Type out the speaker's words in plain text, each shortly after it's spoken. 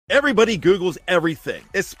Everybody Googles everything,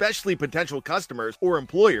 especially potential customers or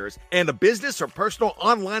employers, and a business or personal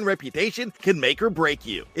online reputation can make or break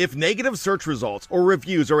you. If negative search results or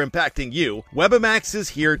reviews are impacting you, Webamax is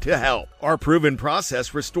here to help. Our proven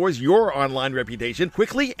process restores your online reputation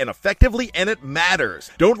quickly and effectively, and it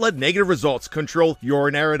matters. Don't let negative results control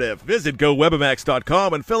your narrative. Visit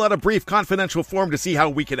GoWebamax.com and fill out a brief confidential form to see how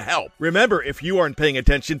we can help. Remember, if you aren't paying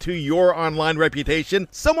attention to your online reputation,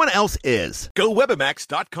 someone else is.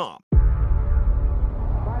 GoWebamax.com.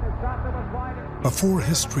 Before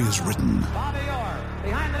history is written,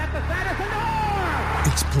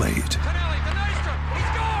 it's played.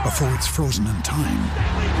 Before it's frozen in time,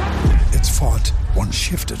 it's fought one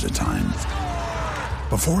shift at a time.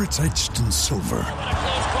 Before it's etched in silver,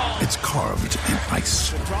 it's carved in ice.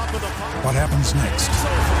 What happens next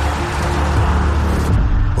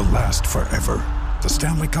will last forever. The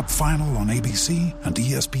Stanley Cup Final on ABC and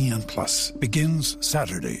ESPN Plus begins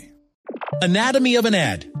Saturday. Anatomy of an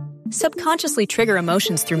ad. Subconsciously trigger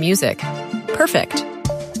emotions through music. Perfect.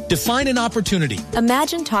 Define an opportunity.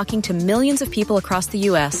 Imagine talking to millions of people across the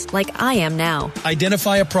U.S. like I am now.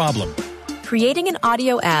 Identify a problem. Creating an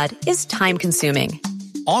audio ad is time-consuming.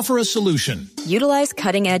 Offer a solution. Utilize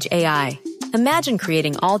cutting-edge AI. Imagine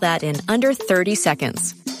creating all that in under 30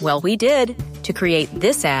 seconds. Well, we did to create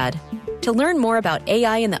this ad. To learn more about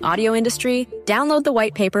AI in the audio industry, download the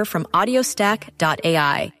white paper from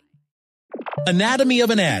audiostack.ai. Anatomy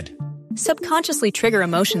of an ad. Subconsciously trigger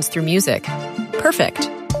emotions through music. Perfect.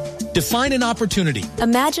 Define an opportunity.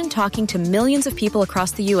 Imagine talking to millions of people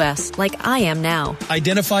across the U.S. like I am now.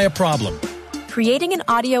 Identify a problem. Creating an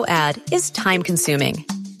audio ad is time-consuming.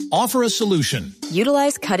 Offer a solution.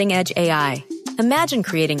 Utilize cutting-edge AI. Imagine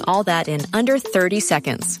creating all that in under 30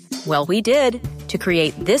 seconds. Well, we did to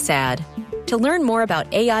create this ad. To learn more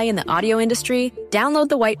about AI in the audio industry, download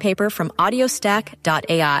the white paper from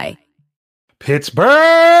audiostack.ai.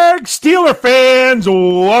 Pittsburgh Steeler fans,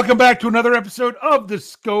 welcome back to another episode of the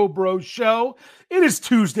Scobro Show. It is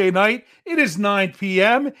Tuesday night. It is 9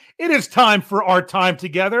 p.m. It is time for our time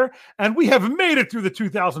together, and we have made it through the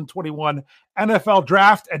 2021 NFL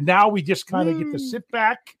Draft, and now we just kind of get to sit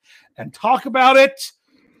back and talk about it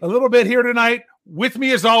a little bit here tonight. With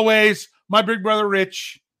me, as always, my big brother,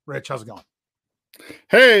 Rich. Rich, how's it going?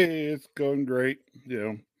 Hey, it's going great. You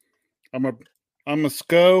know, I'm a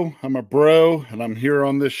SCO, I'm a bro, and I'm here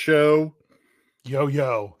on this show. Yo,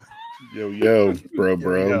 bro.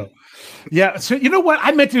 Yo. Yeah, so you know what?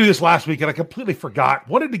 I meant to do this last week, and I completely forgot.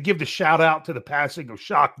 Wanted to give the shout-out to the passing of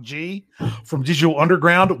Shock G from Digital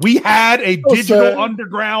Underground. We had a Digital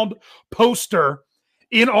Underground poster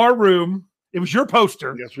in our room. It was your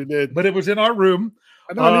poster. Yes, we did. But it was in our room.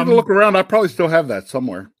 I know. I need to look around. I probably still have that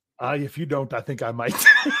somewhere. If you don't, I think I might.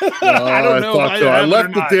 I don't know. I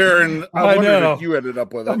left it there, and I wondered if you ended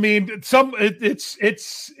up with it. I mean,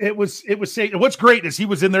 it was safe. What's great is he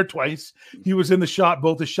was in there twice. He was in the shot,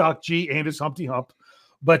 both the Shock G and his Humpty Hump.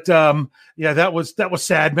 But yeah, that was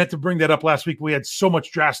sad. Meant to bring that up last week. We had so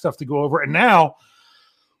much draft stuff to go over, and now,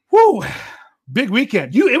 whoo, big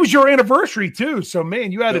weekend. It was your anniversary too. So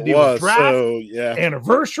man, you had to deal with draft,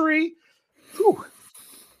 anniversary. Whew.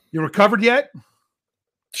 You recovered yet?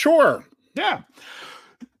 Sure. Yeah.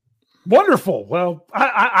 Wonderful. Well,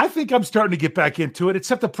 I think I'm starting to get back into it,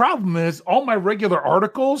 except the problem is all my regular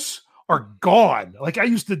articles are gone. Like I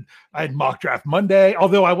had Mock Draft Monday,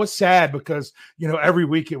 although I was sad because, every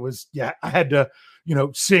week it was, I had to,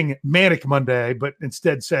 sing Manic Monday, but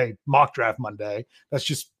instead say Mock Draft Monday. That's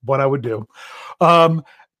just what I would do. But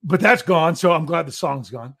that's gone. So I'm glad the song's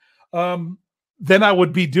gone. Then I was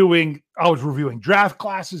reviewing draft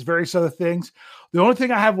classes, various other things. The only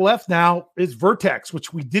thing I have left now is Vertex,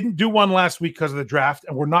 which we didn't do one last week because of the draft,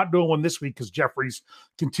 and we're not doing one this week because Jeffrey's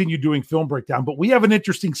continued doing film breakdown. But we have an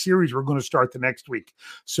interesting series we're going to start the next week.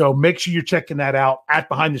 So make sure you're checking that out at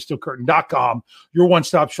BehindTheSteelCurtain.com, your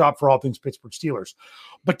one-stop shop for all things Pittsburgh Steelers.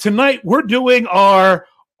 But tonight we're doing our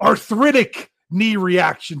arthritic knee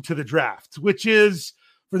reaction to the draft, which is,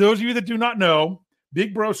 for those of you that do not know,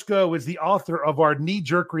 Big Brosco is the author of our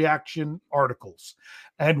knee-jerk reaction articles.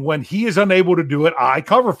 And when he is unable to do it, I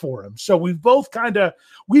cover for him. So we both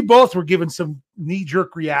were given some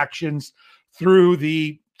knee-jerk reactions through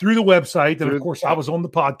the website. And of course, I was on the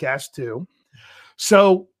podcast too.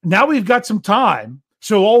 So now we've got some time.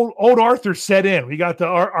 So old Arthur set in. We got the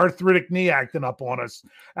arthritic knee acting up on us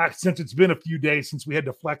since it's been a few days since we had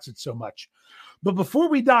to flex it so much. But before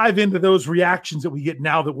we dive into those reactions that we get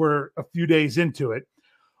now that we're a few days into it,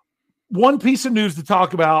 one piece of news to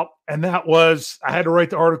talk about, and that was I had to write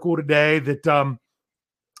the article today that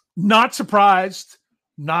not surprised,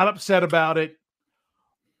 not upset about it.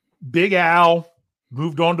 Big Al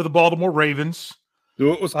moved on to the Baltimore Ravens.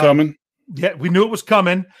 Knew it was coming. Yeah, we knew it was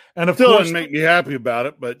coming. And of Still course, didn't make me happy about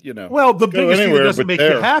it, but Well, the biggest thing that doesn't make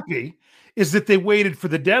there. you happy is that they waited for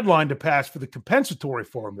the deadline to pass for the compensatory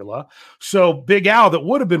formula. So Big Al, that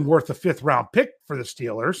would have been worth a 5th-round pick for the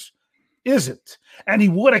Steelers, isn't. And he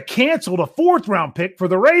would have canceled a 4th-round pick for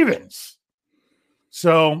the Ravens.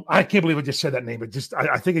 So I can't believe I just said that name.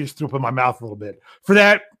 I think I just threw up in my mouth a little bit for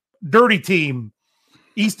that dirty team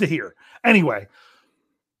east of here. Anyway,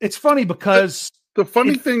 it's funny because the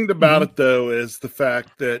funny thing about it though is the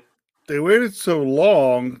fact that they waited so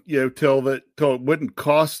long, till it wouldn't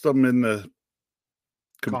cost them in the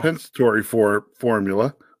compensatory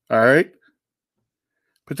formula. All right.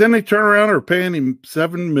 But then they turn around and are paying him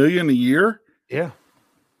 $7 million a year. Yeah.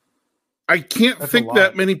 I can't think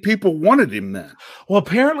that many people wanted him then. Well,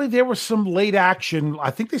 apparently there was some late action. I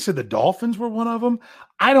think they said the Dolphins were one of them.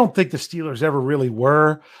 I don't think the Steelers ever really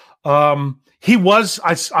were. He was,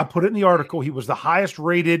 I put it in the article, he was the highest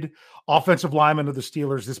rated offensive lineman of the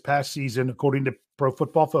Steelers this past season, according to Pro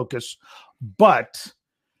Football Focus. But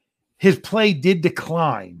his play did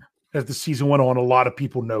decline as the season went on. A lot of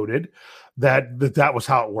people noted that was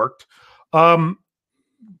how it worked.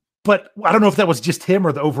 But I don't know if that was just him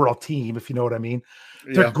or the overall team, if you know what I mean.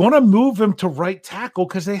 They're going to move him to right tackle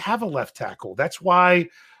because they have a left tackle. That's why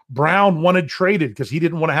Brown wanted traded, because he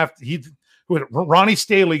didn't want to have to. Ronnie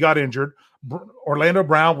Staley got injured. Orlando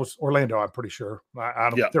Brown was Orlando, I'm pretty sure. I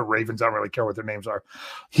don't. They're Ravens. I don't really care what their names are.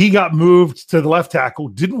 He got moved to the left tackle.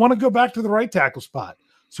 Didn't want to go back to the right tackle spot,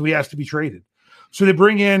 so he has to be traded. So they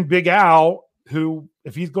bring in Big Al, who,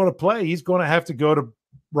 if he's going to play, he's going to have to go to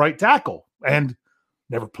right tackle, and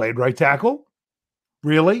never played right tackle,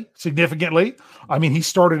 really, significantly. I mean, he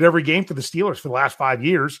started every game for the Steelers for the last 5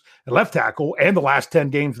 years at left tackle and the last 10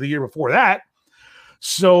 games of the year before that.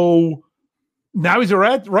 So now he's a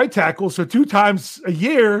right tackle. So 2 times a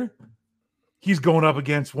year, he's going up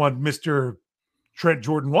against one Mr. Trent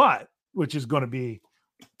Jordan Watt, which is going to be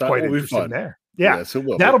quite interesting there. Yeah, yes, it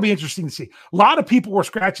will. That'll be interesting to see. A lot of people were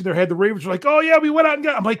scratching their head. The Ravens were like, oh, yeah, we went out and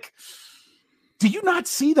got. I'm like, do you not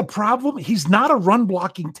see the problem? He's not a run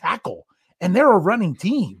blocking tackle, and they're a running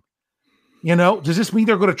team. Does this mean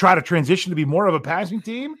they're going to try to transition to be more of a passing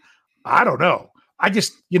team? I don't know. I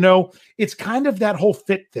just, it's kind of that whole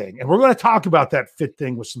fit thing. And we're going to talk about that fit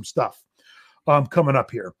thing with some stuff coming up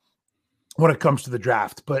here when it comes to the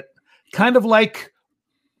draft. But kind of like,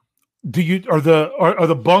 are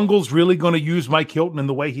the Bungles really going to use Mike Hilton in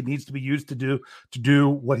the way he needs to be used to do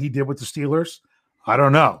what he did with the Steelers? I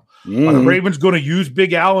don't know. Are the Ravens going to use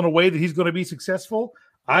Big Al in a way that he's going to be successful?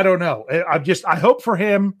 I don't know. I hope for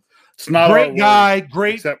him. It's not great guy,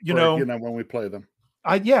 great. Except for, when we play them.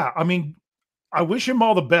 I wish him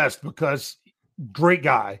all the best because great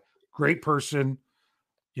guy, great person.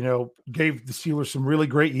 Gave the Steelers some really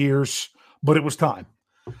great years, but it was time.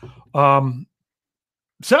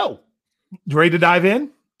 So, you ready to dive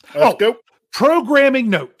in? Let's go. Programming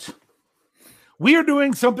note. We are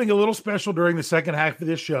doing something a little special during the second half of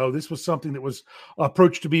this show. This was something that was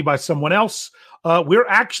approached to me by someone else. We're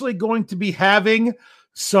actually going to be having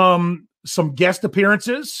some guest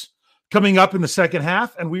appearances coming up in the second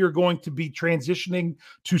half, and we are going to be transitioning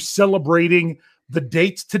to celebrating the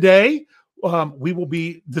dates today. We will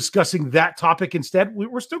be discussing that topic instead.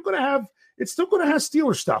 We're still going to have it's still going to have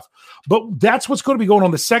Steelers stuff, but that's what's going to be going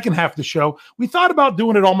on the second half of the show. We thought about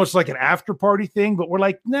doing it almost like an after party thing, but we're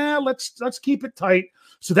like, nah, let's keep it tight.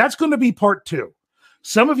 So that's going to be part 2.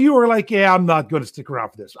 Some of you are like, yeah, I'm not going to stick around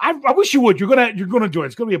for this. I wish you would. You're going to enjoy it.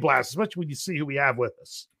 It's going to be a blast, especially when you see who we have with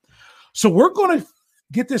us. So we're going to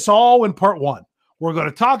get this all in part 1. We're going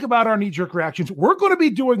to talk about our knee-jerk reactions. We're going to be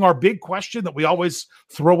doing our big question that we always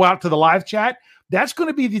throw out to the live chat. That's going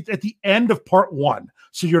to be at the end of part 1.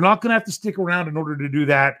 So you're not going to have to stick around in order to do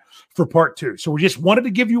that for part 2. So we just wanted to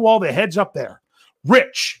give you all the heads up there.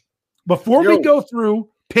 Rich, before we go through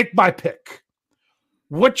pick by pick,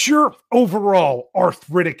 what's your overall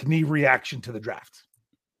arthritic knee reaction to the draft?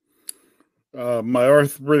 My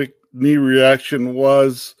arthritic knee reaction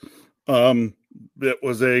was it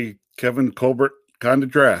was a Kevin Colbert kind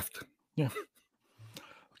of draft. Yeah.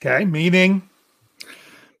 Okay, meaning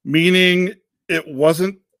it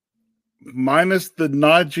wasn't, minus the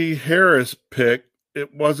Najee Harris pick,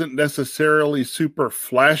 it wasn't necessarily super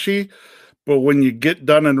flashy, but when you get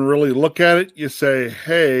done and really look at it, you say,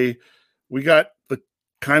 hey, we got the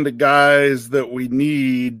kind of guys that we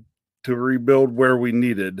need to rebuild where we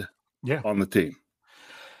needed on the team.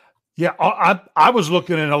 Yeah, I was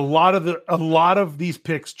looking at a lot of these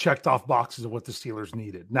picks checked off boxes of what the Steelers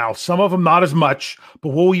needed. Now, some of them not as much, but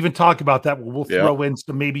we'll even talk about that. We'll throw in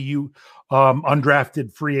some maybe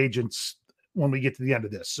undrafted free agents when we get to the end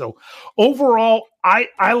of this. So overall,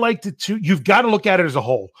 I liked it too. You've got to look at it as a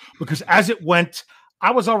whole, because as it went,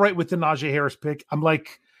 I was all right with the Najee Harris pick.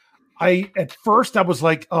 At first I was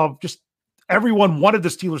like, oh, just everyone wanted the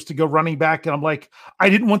Steelers to go running back. And I'm like, I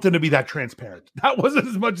didn't want them to be that transparent. That wasn't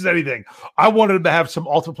as much as anything. I wanted them to have some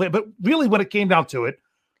ultimate play. But really, when it came down to it,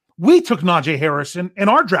 we took Najee Harris in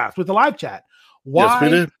our draft with the live chat. Why? Yes, we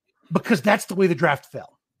did. Because that's the way the draft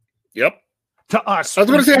fell. Yep. To us. I was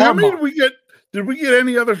going to say, how many did we get? Did we get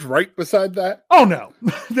any others right beside that? Oh, no.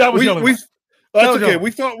 That was the only one. That's okay.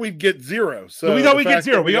 We thought we'd get 0. So we thought we'd get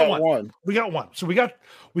 0. We got one. one. We got one. So we got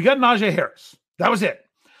Najee Harris. That was it.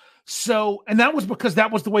 So, and that was because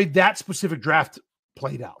that was the way that specific draft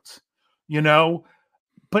played out,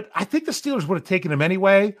 but I think the Steelers would have taken him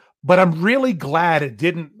anyway, but I'm really glad it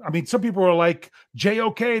didn't. I mean, some people were like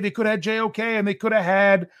JOK, they could have had JOK and they could have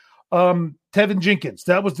had Tevin Jenkins.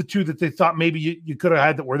 That was the two that they thought maybe you could have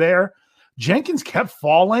had that were there. Jenkins kept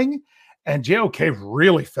falling and JOK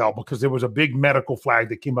really fell because there was a big medical flag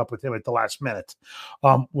that came up with him at the last minute,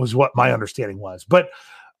 was what my understanding was. But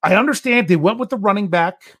I understand they went with the running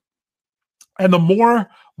back. And the more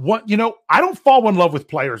I don't fall in love with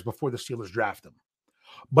players before the Steelers draft them.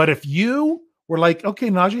 But if you were like, okay,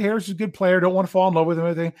 Najee Harris is a good player, don't want to fall in love with him or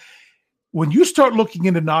anything. When you start looking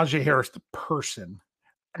into Najee Harris, the person,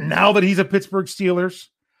 now that he's a Pittsburgh Steelers,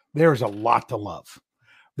 there's a lot to love.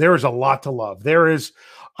 There is a lot to love.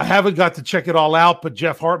 I haven't got to check it all out, but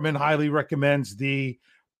Jeff Hartman highly recommends I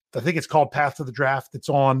think it's called Path to the Draft. That's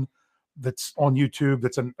on YouTube.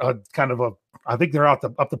 That's a kind of I think they're up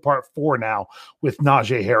to part 4 now with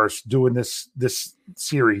Najee Harris doing this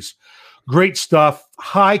series. Great stuff.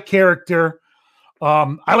 High character.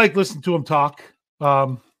 I like listening to him talk.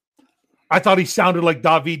 I thought he sounded like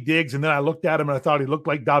David Diggs, and then I looked at him and I thought he looked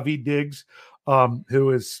like David Diggs,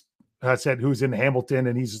 who's in Hamilton,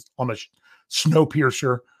 and he's on a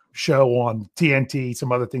Snowpiercer show on TNT,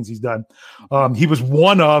 some other things he's done. He was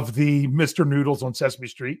one of the Mr. Noodles on Sesame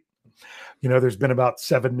Street. There's been about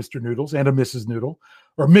 7 Mr. Noodles and a Mrs. Noodle,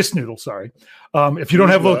 or Miss Noodle, sorry. If you don't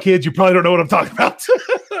have little kids, you probably don't know what I'm talking about.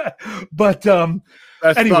 But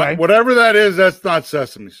that's anyway. Whatever that is, that's not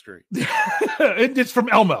Sesame Street. It's from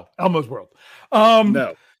Elmo's World.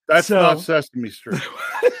 No, that's not Sesame Street.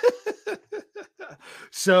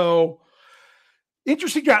 So,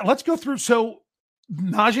 interesting guy. Let's go through. So,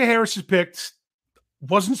 Najee Harris is picked.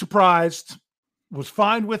 Wasn't surprised. Was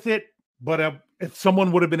fine with it. But if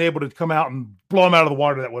someone would have been able to come out and blow him out of the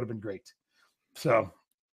water, that would have been great. So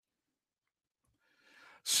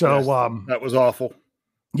yes, that was awful.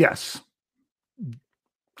 Yes.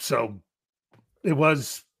 So it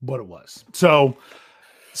was what it was. So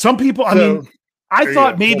some people, I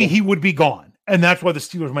thought maybe he would be gone, and that's why the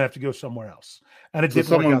Steelers might have to go somewhere else. And it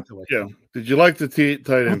didn't work out that way. Yeah. Did you like the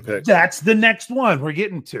tight end pick? That's the next one we're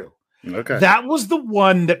getting to. Okay. That was the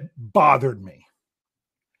one that bothered me.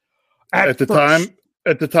 At the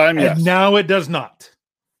time, yes. And now it does not.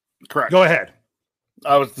 Correct. Go ahead.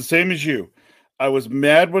 I was the same as you. I was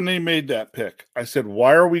mad when they made that pick. I said,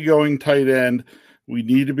 why are we going tight end? We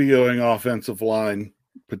need to be going offensive line.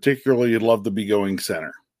 Particularly, you'd love to be going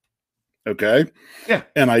center. Okay? Yeah.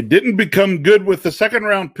 And I didn't become good with the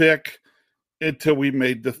second-round pick until we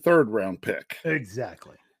made the third-round pick.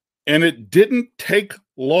 Exactly. And it didn't take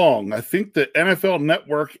long. I think the NFL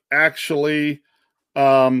Network actually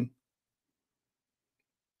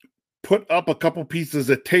put up a couple pieces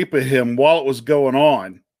of tape of him while it was going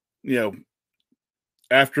on,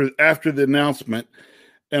 after the announcement.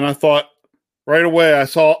 And I thought right away, I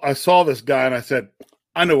saw this guy and I said,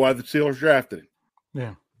 I know why the Steelers drafted him.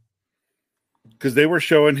 Yeah. Because they were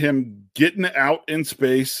showing him getting out in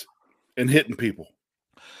space and hitting people.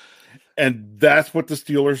 And that's what the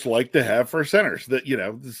Steelers like to have for centers. That,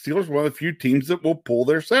 the Steelers are one of the few teams that will pull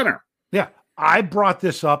their center. Yeah. I brought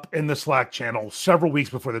this up in the Slack channel several weeks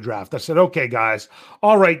before the draft. I said, okay, guys.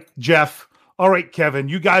 All right, Jeff. All right, Kevin.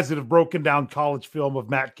 You guys that have broken down college film of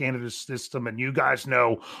Matt Canada's system, and you guys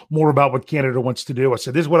know more about what Canada wants to do. I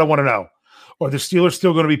said, this is what I want to know. Are the Steelers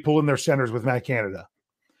still going to be pulling their centers with Matt Canada?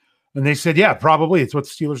 And they said, yeah, probably. It's what the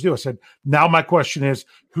Steelers do. I said, now my question is,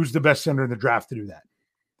 who's the best center in the draft to do that?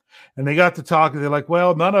 And they got to talking. They're like,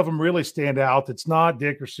 well, none of them really stand out. It's not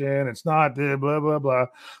Dickerson. It's not blah, blah, blah.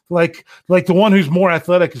 Like the one who's more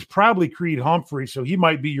athletic is probably Creed Humphrey. So he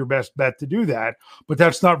might be your best bet to do that. But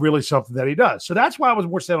that's not really something that he does. So that's why I was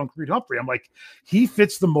more set on Creed Humphrey. I'm like, he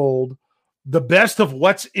fits the mold, the best of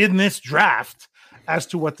what's in this draft as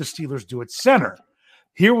to what the Steelers do at center.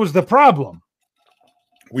 Here was the problem.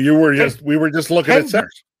 We were just looking at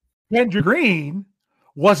centers. Kendrick Green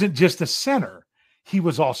wasn't just a center. he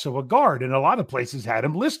was also a guard, and a lot of places had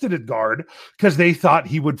him listed at guard because they thought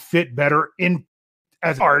he would fit better in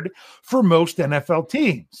as guard for most NFL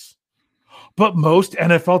teams. But most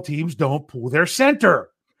NFL teams don't pull their center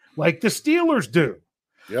like the Steelers do.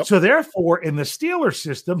 Yep. So therefore, in the Steelers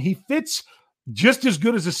system, he fits just as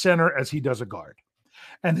good as a center as he does a guard.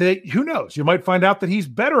 And who knows? You might find out that he's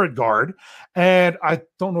better at guard. And I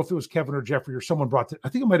don't know if it was Kevin or Jeffrey or someone brought it. I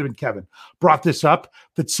think it might have been Kevin brought this up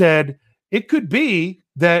that said it could be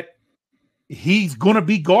that he's going to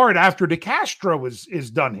be guard after DeCastro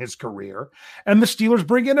is done his career, and the Steelers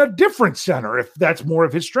bring in a different center if that's more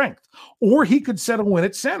of his strength, or he could settle in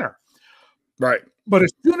at center. Right. But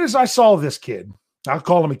as soon as I saw this kid, I'll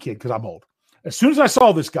call him a kid because I'm old. As soon as I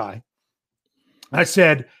saw this guy, I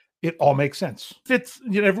said, it all makes sense.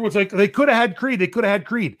 Everyone's like, they could have had Creed. They could have had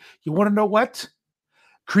Creed. You want to know what?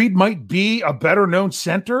 Creed might be a better known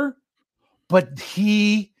center, but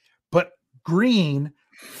Green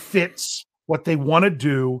fits what they want to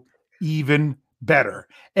do even better.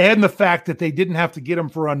 And the fact that they didn't have to get him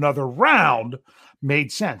for another round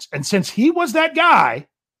made sense. And since he was that guy,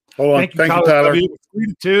 hold on. Thank you, Tyler.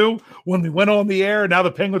 3-2 when we went on the air. Now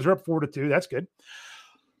the Penguins are up 4-2. That's good.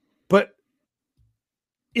 But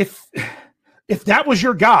if that was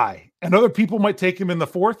your guy and other people might take him in the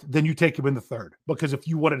fourth, then you take him in the third, because if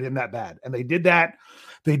you wanted him that bad, and they did that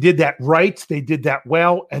right. They did that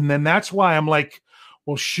well. And then that's why I'm like,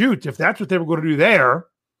 well, shoot, if that's what they were going to do there.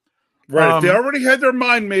 Right. If they already had their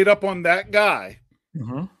mind made up on that guy,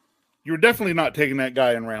 mm-hmm. You're definitely not taking that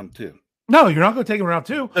guy in round 2. No, you're not going to take him in round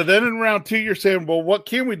 2. And then in round 2, you're saying, well, what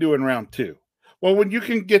can we do in round 2? Well, when you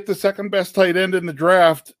can get the second best tight end in the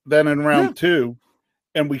draft, then in round 2,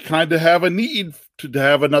 and we kind of have a need to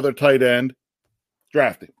have another tight end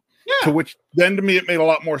drafting. Yeah. To which then to me, it made a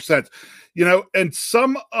lot more sense. And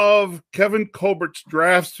some of Kevin Colbert's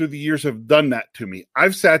drafts through the years have done that to me.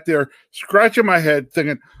 I've sat there scratching my head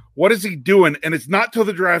thinking, what is he doing? And it's not till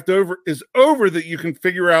the draft is over that you can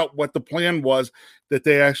figure out what the plan was, that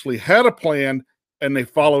they actually had a plan and they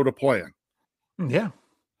followed a plan. Yeah.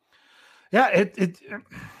 Yeah. It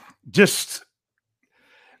just,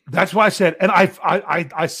 that's why I said, and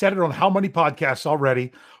I said it on how many podcasts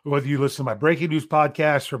already, whether you listen to my breaking news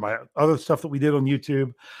podcast or my other stuff that we did on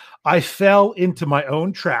YouTube, I fell into my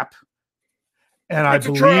own trap, and I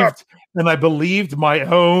believed my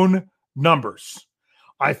own numbers.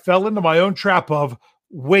 I fell into my own trap of,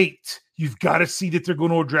 wait, you've got to see that they're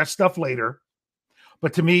going to address stuff later.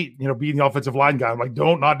 But to me, being the offensive line guy, I'm like,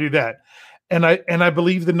 don't not do that. And I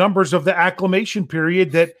believe the numbers of the acclimation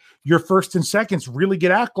period, that your first and seconds really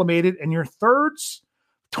get acclimated, and your thirds,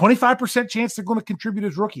 25% chance they're going to contribute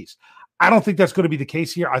as rookies. I don't think that's going to be the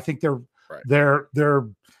case here. I think they're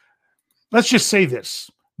let's just say this.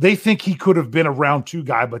 They think he could have been a round 2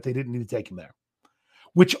 guy, but they didn't need to take him there,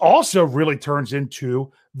 which also really turns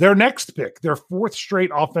into their next pick, their 4th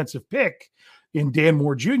straight offensive pick in Dan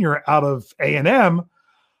Moore Jr. out of A&M.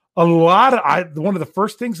 One of the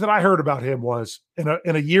first things that I heard about him was in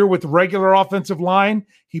a year with the regular offensive line,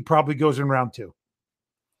 he probably goes in round 2.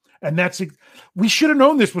 And we should have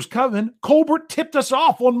known this was coming. Colbert tipped us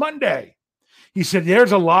off on Monday. He said,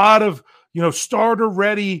 there's a lot of, starter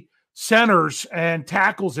ready centers and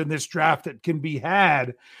tackles in this draft that can be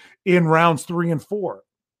had in rounds 3 and 4.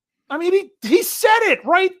 I mean, he said it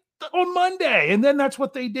right on Monday, and then that's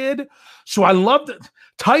what they did. So I love that.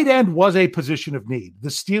 Tight end was a position of need. The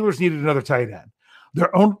Steelers needed another tight end.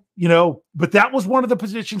 Their own, but that was one of the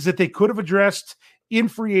positions that they could have addressed in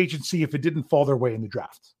free agency if it didn't fall their way in the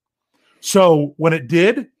draft. So when it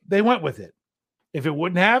did, they went with it. If it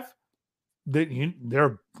wouldn't have, there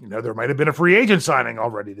might have been a free agent signing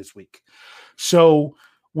already this week. So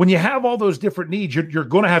when you have all those different needs, you're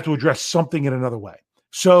going to have to address something in another way.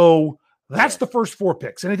 So that's the first 4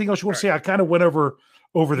 picks. Anything else you want to say? I kind of went over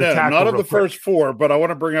the tackle. Not of the first 4, but I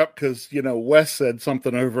want to bring up, because Wes said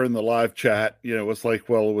something over in the live chat. It was like,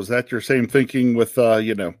 well, was that your same thinking with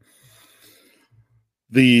the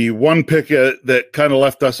one pick that kind of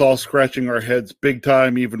left us all scratching our heads big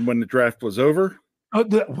time, even when the draft was over?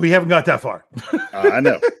 We haven't got that far. I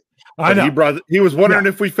know. I know. He was wondering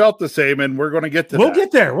if we felt the same, and we're going to get to that. We'll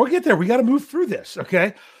get there. We got to move through this.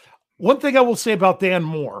 Okay. One thing I will say about Dan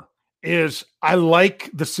Moore is I like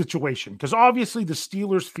the situation, because obviously the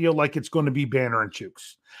Steelers feel like it's going to be Banner and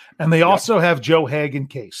Chooks, and they also have Joe Haeg in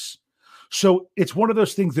case. So it's one of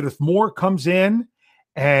those things that if Moore comes in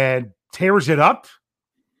and tears it up,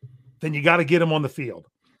 then you got to get him on the field,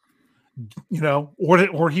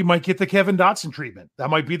 or he might get the Kevin Dotson treatment. That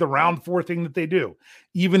might be the round 4 thing that they do.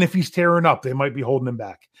 Even if he's tearing up, they might be holding him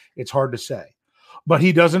back. It's hard to say, but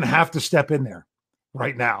he doesn't have to step in there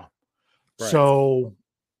right now. Right. So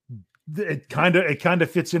it kind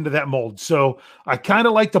of fits into that mold. So I kind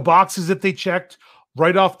of like the boxes that they checked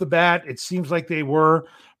right off the bat. It seems like they were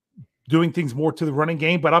doing things more to the running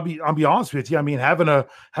game, but I'll be honest with you. I mean, having a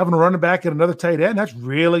running back and another tight end, that's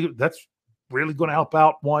really going to help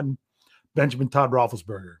out one Benjamin Todd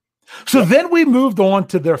Roethlisberger. So then we moved on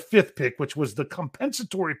to their fifth pick, which was the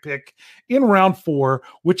compensatory pick in round 4,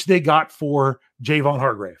 which they got for Javon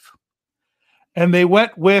Hargrave. And they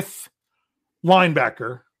went with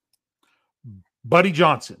linebacker Buddy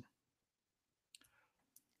Johnson.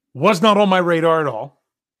 Was not on my radar at all.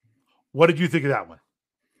 What did you think of that one?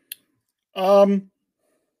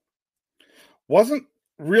 Wasn't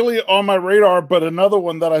really on my radar, but another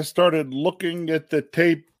one that I started looking at the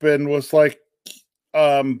tape and was like,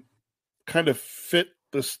 kind of fit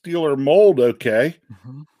the Steeler mold. Okay.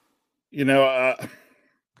 Mm-hmm. You know, I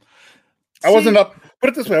wasn't up, put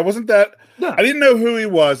it this way. I wasn't that, no. I didn't know who he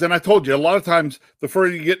was. And I told you a lot of times the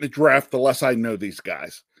further you get in the draft, the less I know these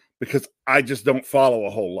guys because I just don't follow a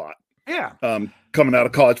whole lot. Yeah. Coming out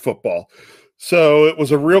of college football. So it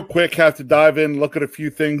was a real quick, have to dive in, look at a few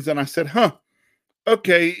things. And I said,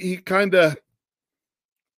 okay. He kind of,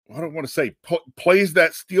 I don't want to say plays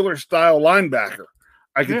that Steeler style linebacker.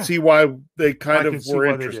 I could see why they kind of were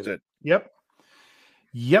interested.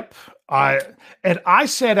 Yep. I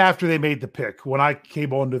said after they made the pick, when I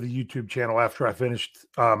came onto the YouTube channel after I finished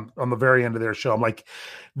on the very end of their show, I'm like,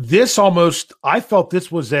 I felt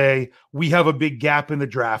this was we have a big gap in the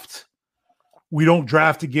draft. We don't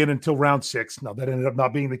draft again until round 6. Now that ended up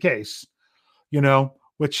not being the case,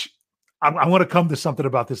 which I want to come to something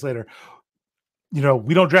about this later. We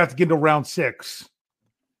don't draft again until round 6.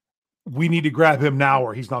 We need to grab him now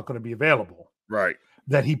or he's not going to be available. Right.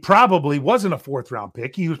 That he probably wasn't a 4th round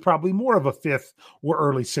pick. He was probably more of a 5th or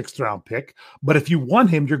early 6th round pick. But if you want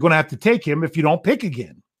him, you're going to have to take him if you don't pick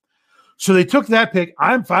again. So they took that pick.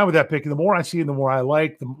 I'm fine with that pick. And the more I see him, the more I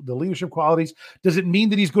like the leadership qualities. Does it mean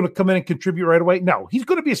that he's going to come in and contribute right away? No, he's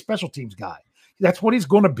going to be a special teams guy. That's what he's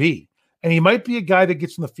going to be. And he might be a guy that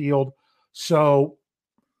gets in the field. So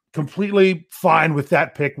completely fine with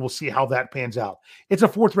that pick. We'll see how that pans out. It's a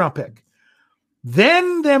 4th round pick.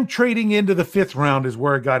 Then them trading into the 5th round is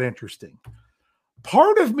where it got interesting.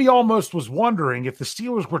 Part of me almost was wondering if the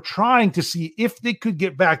Steelers were trying to see if they could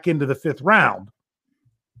get back into the 5th round.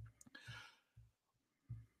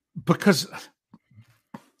 Because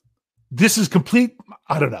this is complete,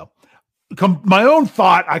 I don't know. My own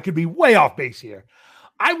thought, I could be way off base here.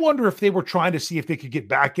 I wonder if they were trying to see if they could get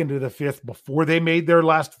back into the 5th before they made their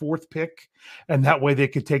last 4th pick. And that way they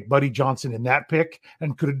could take Buddy Johnson in that pick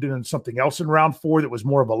and could have done something else in round 4 that was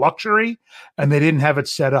more of a luxury. And they didn't have it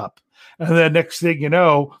set up. And then next thing you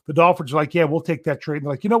know, the Dolphins are like, yeah, we'll take that trade. And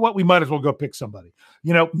they're like, you know what? We might as well go pick somebody.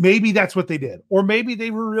 Maybe that's what they did. Or maybe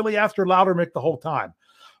they were really after Loudermilk the whole time.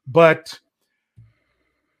 But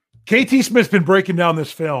KT Smith's been breaking down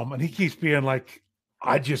this film and he keeps being like,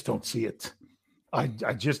 I just don't see it. I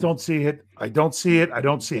just don't see it. I don't see it. I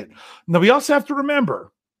don't see it. Now, we also have to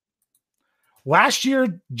remember, last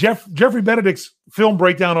year, Jeffrey Benedict's film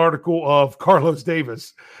breakdown article of Carlos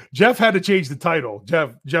Davis, Jeff had to change the title,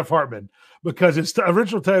 Jeff Hartman, because his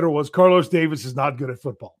original title was Carlos Davis is not good at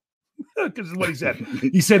football. Because is what he said.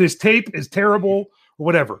 He said his tape is terrible or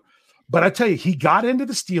whatever. But I tell you, he got into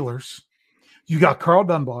the Steelers. You got Carl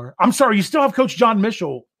Dunbar. I'm sorry, you still have Coach John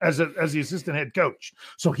Mitchell as the assistant head coach.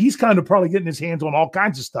 So he's kind of probably getting his hands on all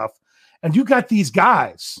kinds of stuff. And you got these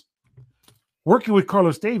guys working with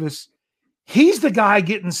Carlos Davis. He's the guy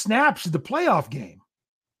getting snaps in the playoff game.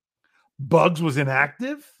 Buggs was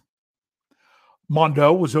inactive.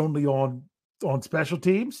 Mondo was only on special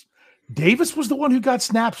teams. Davis was the one who got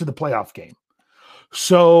snaps in the playoff game.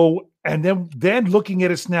 So, and then looking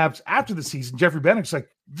at his snaps after the season, Jeffrey Bennett's like,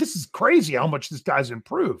 this is crazy how much this guy's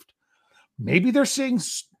improved. Maybe they're seeing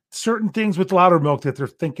certain things with Loudermilk that they're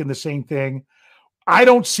thinking the same thing. I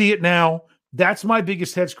don't see it now. That's my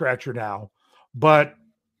biggest head scratcher now. But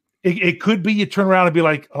it could be you turn around and be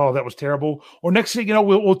like, oh, that was terrible. Or next thing you know,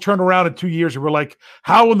 we'll turn around in 2 years and we're like,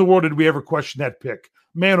 how in the world did we ever question that pick?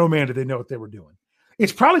 Man, oh man, did they know what they were doing?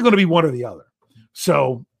 It's probably going to be one or the other.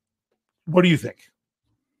 So what do you think?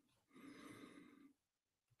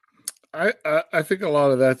 I think a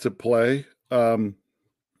lot of that's at play.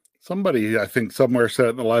 Somebody, I think, somewhere said it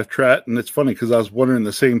in the live chat, and it's funny because I was wondering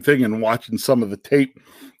the same thing and watching some of the tape,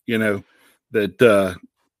 that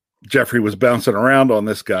Jeffrey was bouncing around on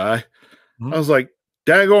this guy. Mm-hmm. I was like,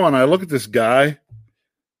 daggone, I look at this guy.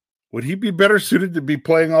 Would he be better suited to be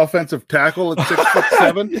playing offensive tackle at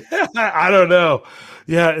 6'7"? I don't know.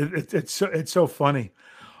 Yeah, it's so funny.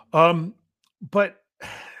 But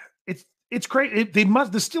it's great. The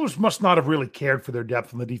Steelers must not have really cared for their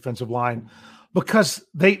depth on the defensive line because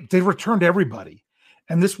they returned everybody.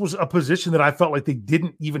 And this was a position that I felt like they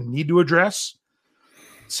didn't even need to address.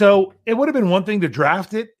 So it would have been one thing to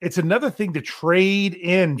draft it. It's another thing to trade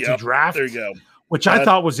in to draft. There you go. Which I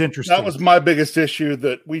thought was interesting. That was my biggest issue,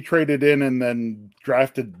 that we traded in and then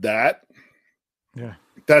drafted that. Yeah.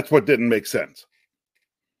 That's what didn't make sense.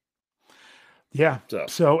 Yeah.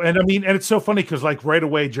 So, and I mean, and it's so funny because like right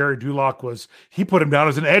away, Jerry Duloc he put him down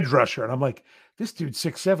as an edge rusher. And I'm like, this dude's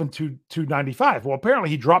 6'7", 295. Well, apparently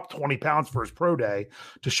he dropped 20 pounds for his pro day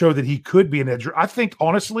to show that he could be an edge. I think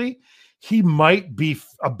honestly, he might be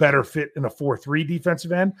a better fit in a 4-3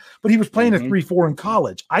 defensive end, but he was playing a 3-4 in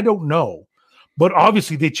college. I don't know. But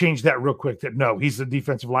obviously they changed that real quick that no, he's a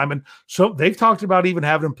defensive lineman. So they've talked about even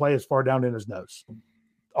having him play as far down in his nose,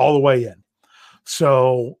 all the way in.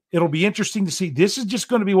 So it'll be interesting to see. This is just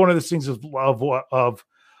going to be one of those things of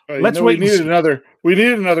let's wait. We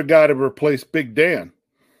needed another guy to replace Big Dan.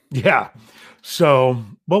 Yeah. So,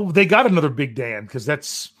 well, they got another Big Dan because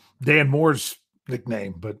that's Dan Moore's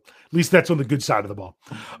nickname, but at least that's on the good side of the ball.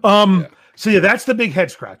 So yeah, that's the big head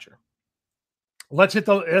scratcher. Let's hit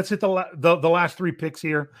the last three picks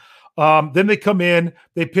here. Then they come in,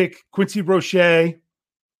 they pick Quincy Roche, 2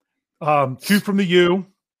 from the U.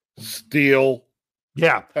 Steal.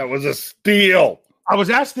 Yeah. That was a steal. I was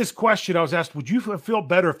asked this question. I was asked, would you feel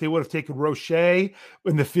better if they would have taken Roche in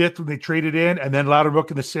the 5th when they traded in and then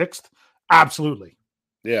Loudermilk in the 6th? Absolutely.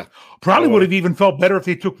 Yeah. Probably would have even felt better if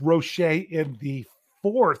they took Roche in the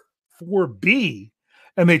 4th, 4B,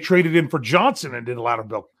 and they traded in for Johnson and did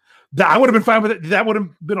Loudermilk. I would have been fine with it. That would have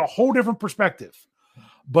been a whole different perspective.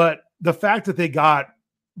 But the fact that they got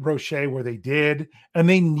Roche where they did, and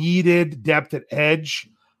they needed depth at edge,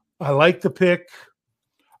 I like the pick.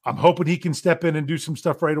 I'm hoping he can step in and do some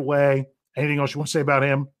stuff right away. Anything else you want to say about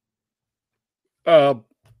him?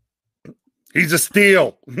 He's a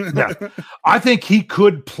steal. Yeah. I think he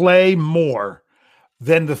could play more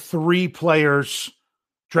than the 3 players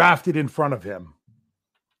drafted in front of him,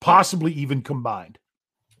 possibly even combined.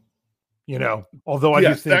 You know, although I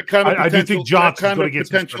do think I do think Johnson's going to get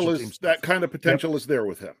some special teams. That kind of potential is there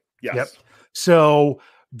with him. Yes. Yep. So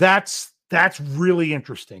that's really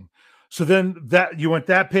interesting. So then you went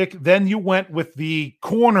that pick. Then you went with the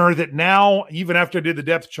corner that now, even after I did the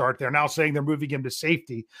depth chart, they're now saying they're moving him to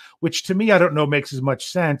safety, which to me, I don't know, makes as much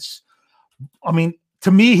sense. I mean,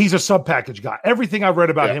 to me, he's a sub-package guy. Everything I've read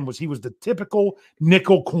about him was he was the typical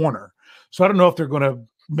nickel corner. So I don't know if they're going to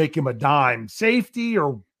make him a dime safety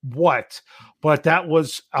or what, but that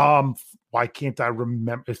was, why can't I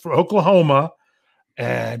remember? It's for Oklahoma.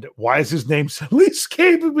 And why is his name suddenly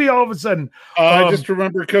escaping me all of a sudden? I just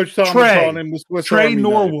remember Coach Thomas calling him Trey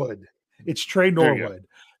Norwood. It's Trey Norwood.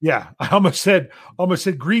 Yeah, I almost said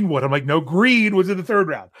Greenwood. I'm like, no, Green was in the 3rd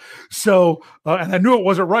round. So, and I knew it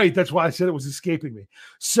wasn't right. That's why I said it was escaping me.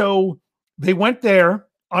 So they went there,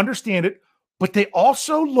 understand it, but they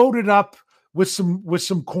also loaded up with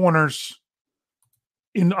some corners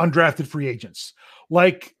in undrafted free agents,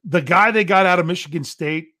 like the guy they got out of Michigan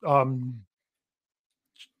State.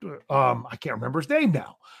 I can't remember his name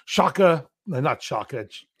now. Not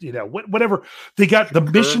Shaka, whatever. They got the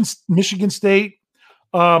Michigan State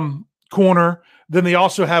corner. Then they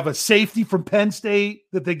also have a safety from Penn State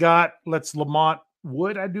that they got. Lamont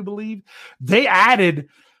Wood, I do believe. They added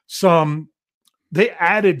some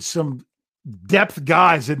depth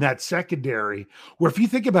guys in that secondary where if you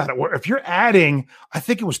think about it, if you're adding, I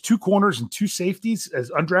think it was 2 corners and 2 safeties as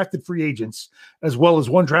undrafted free agents, as well as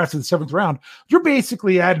 1 drafted in the 7th round, you're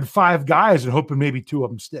basically adding 5 guys and hoping maybe 2 of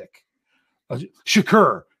them stick.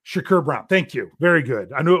 Shakur Brown. Thank you. Very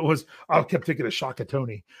good. I knew it was, I kept thinking of Shaka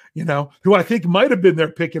Tony, who I think might've been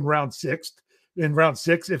their pick in round 6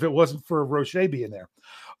 if it wasn't for Roche being there.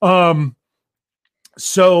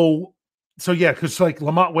 So yeah, because like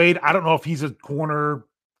Lamont Wade, I don't know if he's a corner.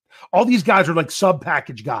 All these guys are like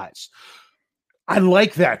sub-package guys. I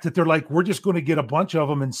like that they're like, we're just going to get a bunch of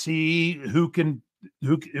them and see who can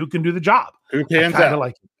do the job. Who can I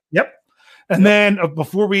like it. Yep. And then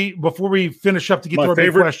before we finish up to get to our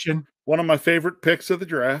big question, one of my favorite picks of the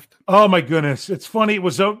draft. Oh my goodness, it's funny. It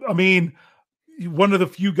was one of the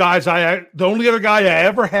few guys the only other guy I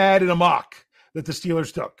ever had in a mock that the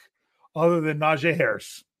Steelers took, other than Najee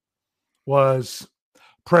Harris, was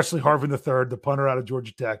Presley Harvin III, the punter out of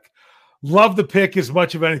Georgia Tech. Love the pick as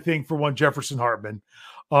much of anything for one Jefferson Hartman.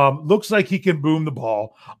 Looks like he can boom the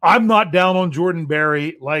ball. I'm not down on Jordan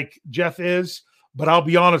Berry like Jeff is, but I'll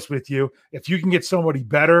be honest with you. If you can get somebody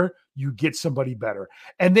better, you get somebody better.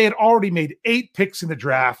 And they had already made 8 picks in the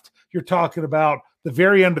draft. You're talking about the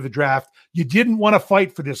very end of the draft. You didn't want to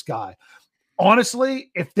fight for this guy.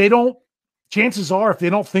 honestly, chances are, if they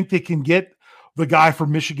don't think they can get the guy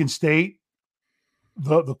from Michigan State,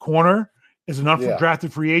 the corner, as an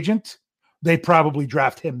undrafted free agent, they probably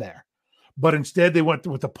draft him there. But instead, they went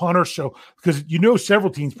with the punter. So, because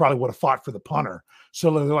several teams probably would have fought for the punter. So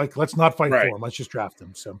they're like, let's not fight for him. Let's just draft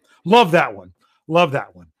him. So love that one.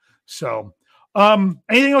 So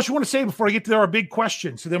anything else you want to say before I get to our big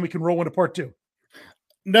question? So then we can roll into part 2.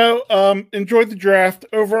 No, enjoyed the draft.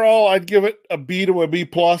 Overall, I'd give it a B to a B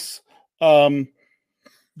plus. I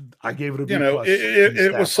gave it a B plus.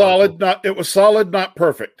 It was solid. It was solid, not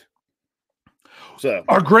perfect. So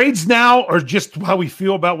our grades now are just how we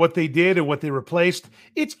feel about what they did and what they replaced.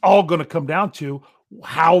 It's all going to come down to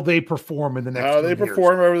how they perform in the next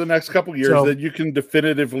over the next couple of years, so that you can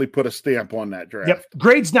definitively put a stamp on that draft. Yep.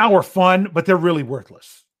 Grades now are fun, but they're really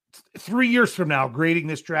worthless. 3 years from now, grading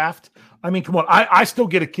this draft, I mean, come on, I still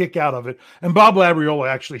get a kick out of it. And Bob Labriola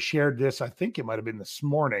actually shared this, I think it might have been this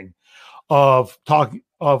morning, of talking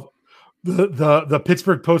of the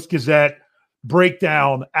Pittsburgh Post-Gazette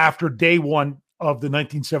breakdown after day one of the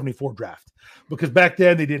 1974 draft, because back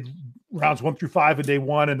then they did rounds 1 through 5 in day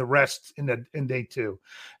one and the rest in day two.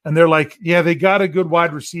 And they're like, yeah, they got a good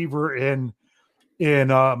wide receiver in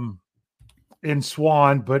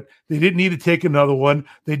Swan, but they didn't need to take another one.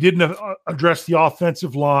 They didn't address the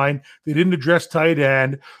offensive line. They didn't address tight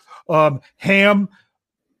end. Ham,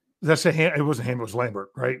 that's a Ham. It wasn't Ham. It was Lambert,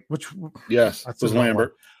 right? Yes, it was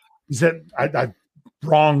Lambert. He said, I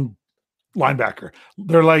wrong linebacker.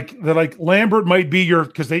 They're like Lambert might be your,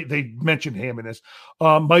 because they mentioned Ham in this,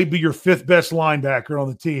 might be your 5th best linebacker on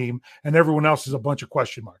the team, and everyone else is a bunch of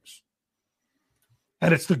question marks.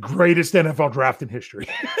 And it's the greatest NFL draft in history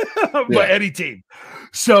by any team.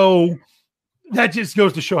 So that just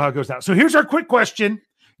goes to show how it goes down. So here's our quick question.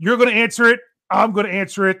 You're going to answer it. I'm going to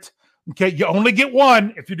answer it. Okay. You only get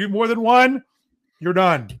one. If you do more than one, you're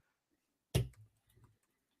done.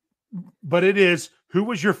 But it is, who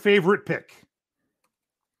was your favorite pick?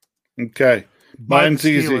 Okay. Mine's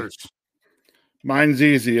easy. Mine's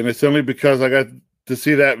easy. And it's only because I got to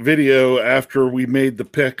see that video after we made the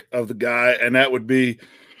pick of the guy, and that would be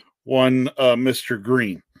one Mr.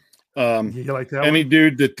 Green. You like that any one?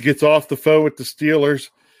 Dude that gets off the phone with the Steelers,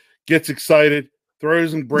 gets excited,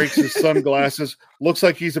 throws and breaks his sunglasses, looks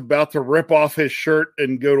like he's about to rip off his shirt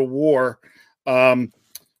and go to war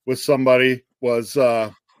with somebody, was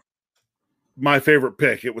my favorite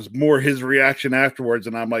pick. It was more his reaction afterwards,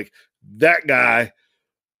 and I'm like, that guy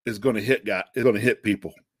is going to hit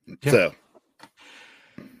people. Yeah. So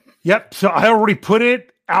yep. So I already put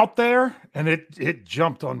it out there, and it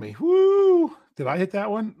jumped on me. Woo! Did I hit that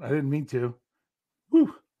one? I didn't mean to.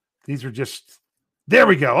 Woo! These are just, there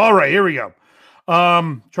we go. All right, here we go.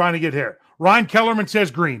 Trying to get here. Ryan Kellerman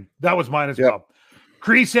says Green. That was mine as well.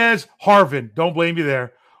 Cree says Harvin. Don't blame me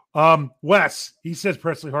there. Wes, he says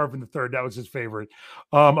Presley Harvin III. That was his favorite.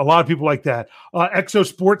 A lot of people like that. Exo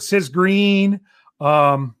Sports says Green.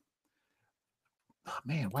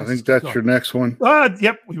 Man, I think that's your next one.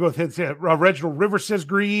 Yep, we both had Reginald Rivers says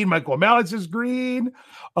Green. Michael O'Malley says Green.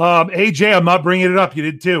 AJ, I'm not bringing it up. You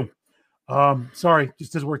did too. Sorry,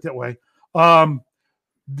 just doesn't work that way.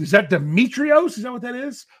 Is that Demetrios? Is that what that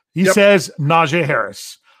is? He says Najee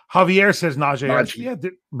Harris. Javier says Najee Harris. Yeah,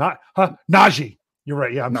 Najee. You're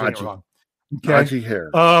right. Yeah, I'm saying it wrong. Okay. Najee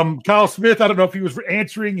Harris. Kyle Smith, I don't know if he was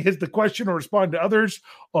answering the question or responding to others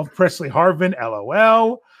of Presley Harvin.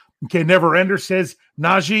 LOL. Okay, Never Ender says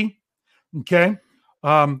Najee. Okay,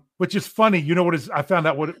 which is funny. You know what I found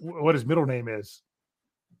out what his middle name is.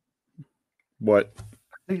 What?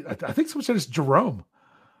 I think someone said it's Jerome.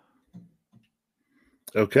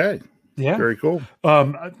 Okay. Yeah. Very cool.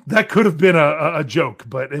 That could have been a joke,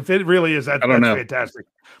 but if it really is, that's fantastic.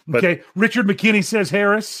 Okay. Richard McKinney says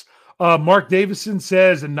Harris. Mark Davison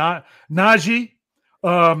says Najee.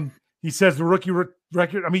 He says the rookie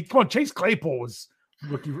record. I mean, come on, Chase Claypool was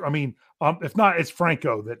rookie. I mean, if not, it's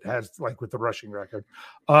Franco that has with the rushing record.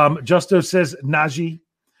 Justo says Najee.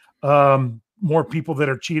 More people that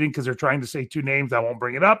are cheating because they're trying to say 2 names. I won't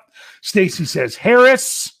bring it up. Stacy says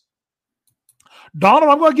Harris.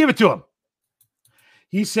 Donald, I'm going to give it to him.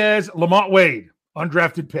 He says Lamont Wade,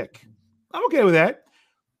 undrafted pick. I'm okay with that.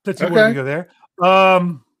 That's okay. We're going to go there.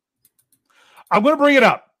 I'm going to bring it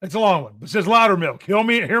up. It's a long one. It says Loudermilk.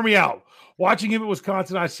 Hear me out. Watching him at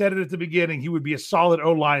Wisconsin, I said it at the beginning, he would be a solid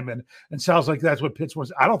O-lineman, and sounds like that's what Pitts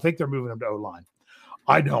wants. I don't think they're moving him to O-line.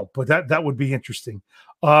 I don't, but that would be interesting.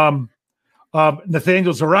 Nathaniel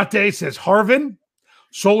Zarate says Harvin.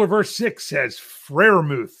 Solarverse 6 says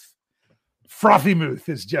Freremuth. Frothymuth,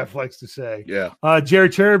 as Jeff likes to say. Yeah. Jerry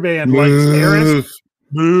Cheruband likes Harris.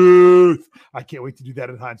 Smooth. I can't wait to do that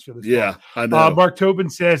at Hinesfield. Yeah, I know. Mark Tobin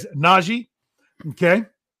says Najee. Okay.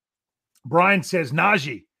 Brian says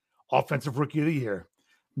Najee, offensive rookie of the year.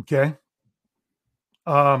 Okay.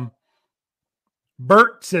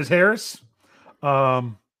 Bert says Harris.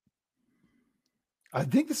 I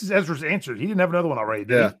think this is Ezra's answer. He didn't have another one already,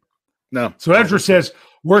 did he? No. So Ezra says,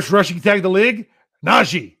 worst rushing attack of the league,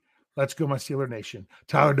 Najee. Let's go, my Steeler Nation.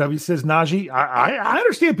 Tyler W says Najee. I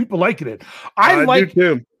understand people liking it. I like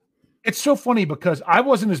do too. It's so funny because I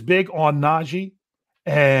wasn't as big on Najee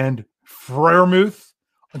and Freiermuth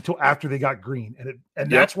until after they got Green. And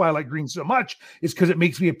that's why I like Green so much, is because it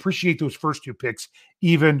makes me appreciate those first two picks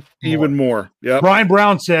even more. Yeah. Brian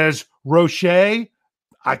Brown says Roche.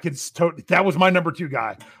 That was my number 2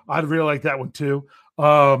 guy. I'd really like that one too.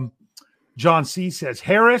 John C says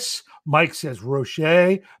Harris. Mike says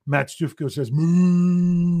Roche. Matt Stufko says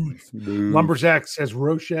Moose. Lumberjack says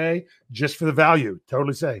Roche just for the value.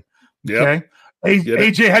 Totally say. Okay.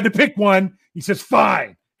 AJ had to pick one. He says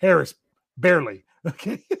fine. Harris barely.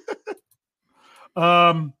 Okay.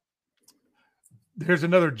 There's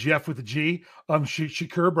another Jeff with a G.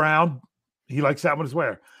 Shakur Brown. He likes that one as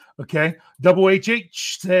well. Okay. Double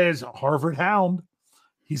HH says Harvard Hound.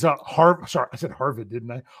 He's a Sorry, I said Harvard, didn't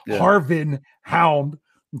I? Yeah. Harvin Hound.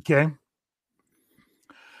 Okay.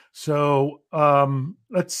 So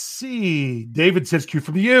let's see. David says Q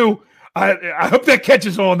from you. I hope that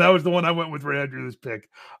catches on. That was the one I went with right after this pick.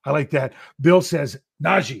 I like that. Bill says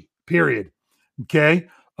Najee, period. Okay.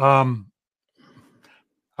 I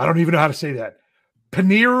don't even know how to say that.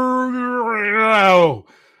 Panero.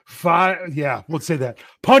 Yeah, we'll say that.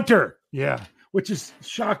 Punter. Yeah. Which is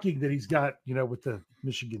shocking that he's got, with the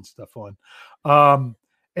Michigan stuff on.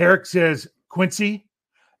 Eric says Quincy,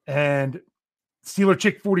 and Steeler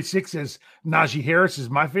Chick 46 says Najee Harris is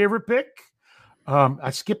my favorite pick.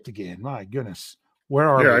 I skipped again. My goodness. Where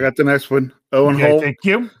are we? I got the next one. Owen Holt thank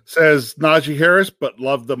you. Says Najee Harris, but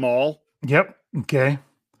love them all. Yep. Okay.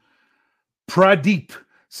 Pradeep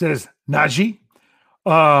says Najee.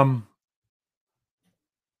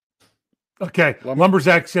 Okay.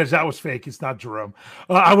 Lumberjack says that was fake. It's not Jerome.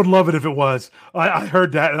 I would love it if it was. I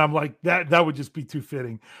heard that, and I'm like, that would just be too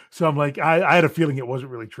fitting. So I'm like, I had a feeling it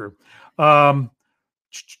wasn't really true. Do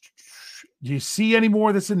you see any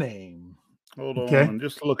more that's a name? Hold on.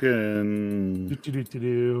 Just looking.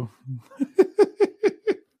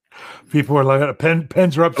 People are like,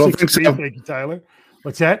 pens are up 6 feet. Thank you, Tyler.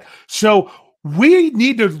 What's that? So we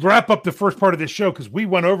need to wrap up the first part of this show because we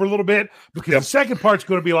went over a little bit because the second part's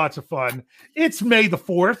going to be lots of fun. It's May the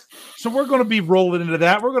 4th, so we're going to be rolling into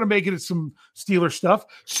that. We're going to make it some Steeler stuff.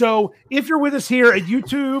 So if you're with us here at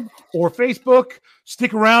YouTube or Facebook,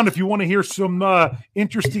 stick around if you want to hear some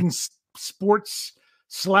interesting sports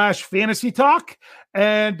 / fantasy talk.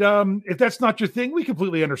 And if that's not your thing, we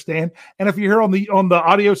completely understand. And if you're here on the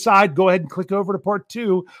audio side, go ahead and click over to part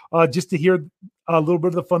 2 just to hear a little bit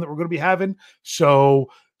of the fun that we're going to be having. So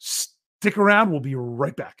stick around. We'll be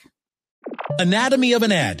right back. Anatomy of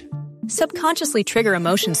an ad. Subconsciously trigger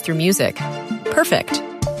emotions through music. Perfect.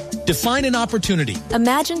 Define an opportunity.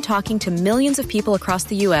 Imagine talking to millions of people across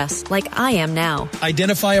the U.S. like I am now.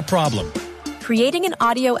 Identify a problem. Creating an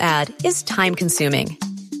audio ad is time-consuming.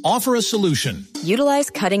 Offer a solution. Utilize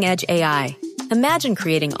cutting-edge AI. Imagine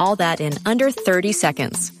creating all that in under 30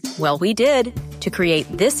 seconds. Well, we did to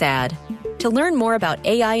create this ad. To learn more about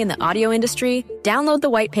AI in the audio industry, download the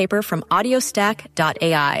white paper from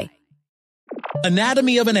audiostack.ai.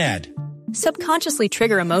 Anatomy of an ad. Subconsciously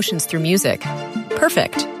trigger emotions through music.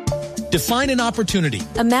 Perfect. Define an opportunity.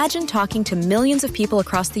 Imagine talking to millions of people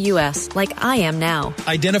across the U.S. like I am now.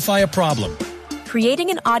 Identify a problem. Creating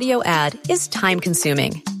an audio ad is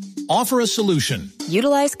time-consuming. Offer a solution.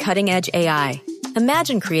 Utilize cutting-edge AI.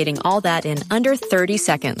 Imagine creating all that in under 30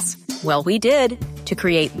 seconds. Well, we did to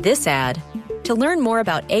create this ad. To learn more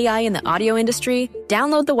about AI in the audio industry,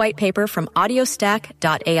 download the white paper from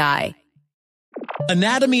audiostack.ai.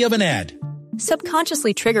 Anatomy of an ad.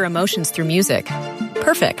 Subconsciously trigger emotions through music.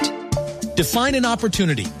 Perfect. Define an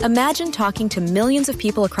opportunity. Imagine talking to millions of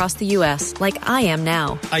people across the U.S. like I am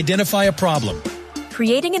now. Identify a problem.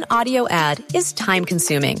 Creating an audio ad is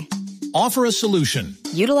time-consuming. Offer a solution.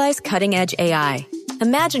 Utilize cutting-edge AI.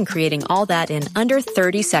 Imagine creating all that in under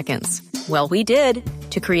 30 seconds. Well, we did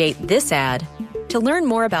to create this ad. To learn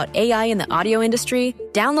more about AI in the audio industry,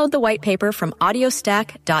 download the white paper from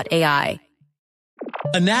audiostack.ai.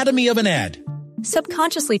 Anatomy of an ad.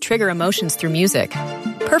 Subconsciously trigger emotions through music.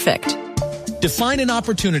 Perfect. Define an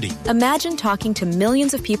opportunity. Imagine talking to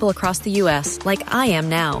millions of people across the U.S. like I am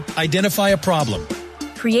now. Identify a problem.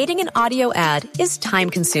 Creating an audio ad is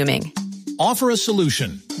time-consuming. Offer a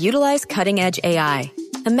solution. Utilize cutting-edge AI.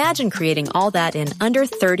 Imagine creating all that in under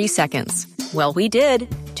 30 seconds. Well, we did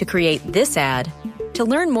to create this ad. To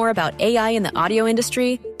learn more about AI in the audio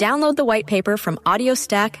industry, download the white paper from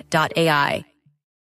audiostack.ai.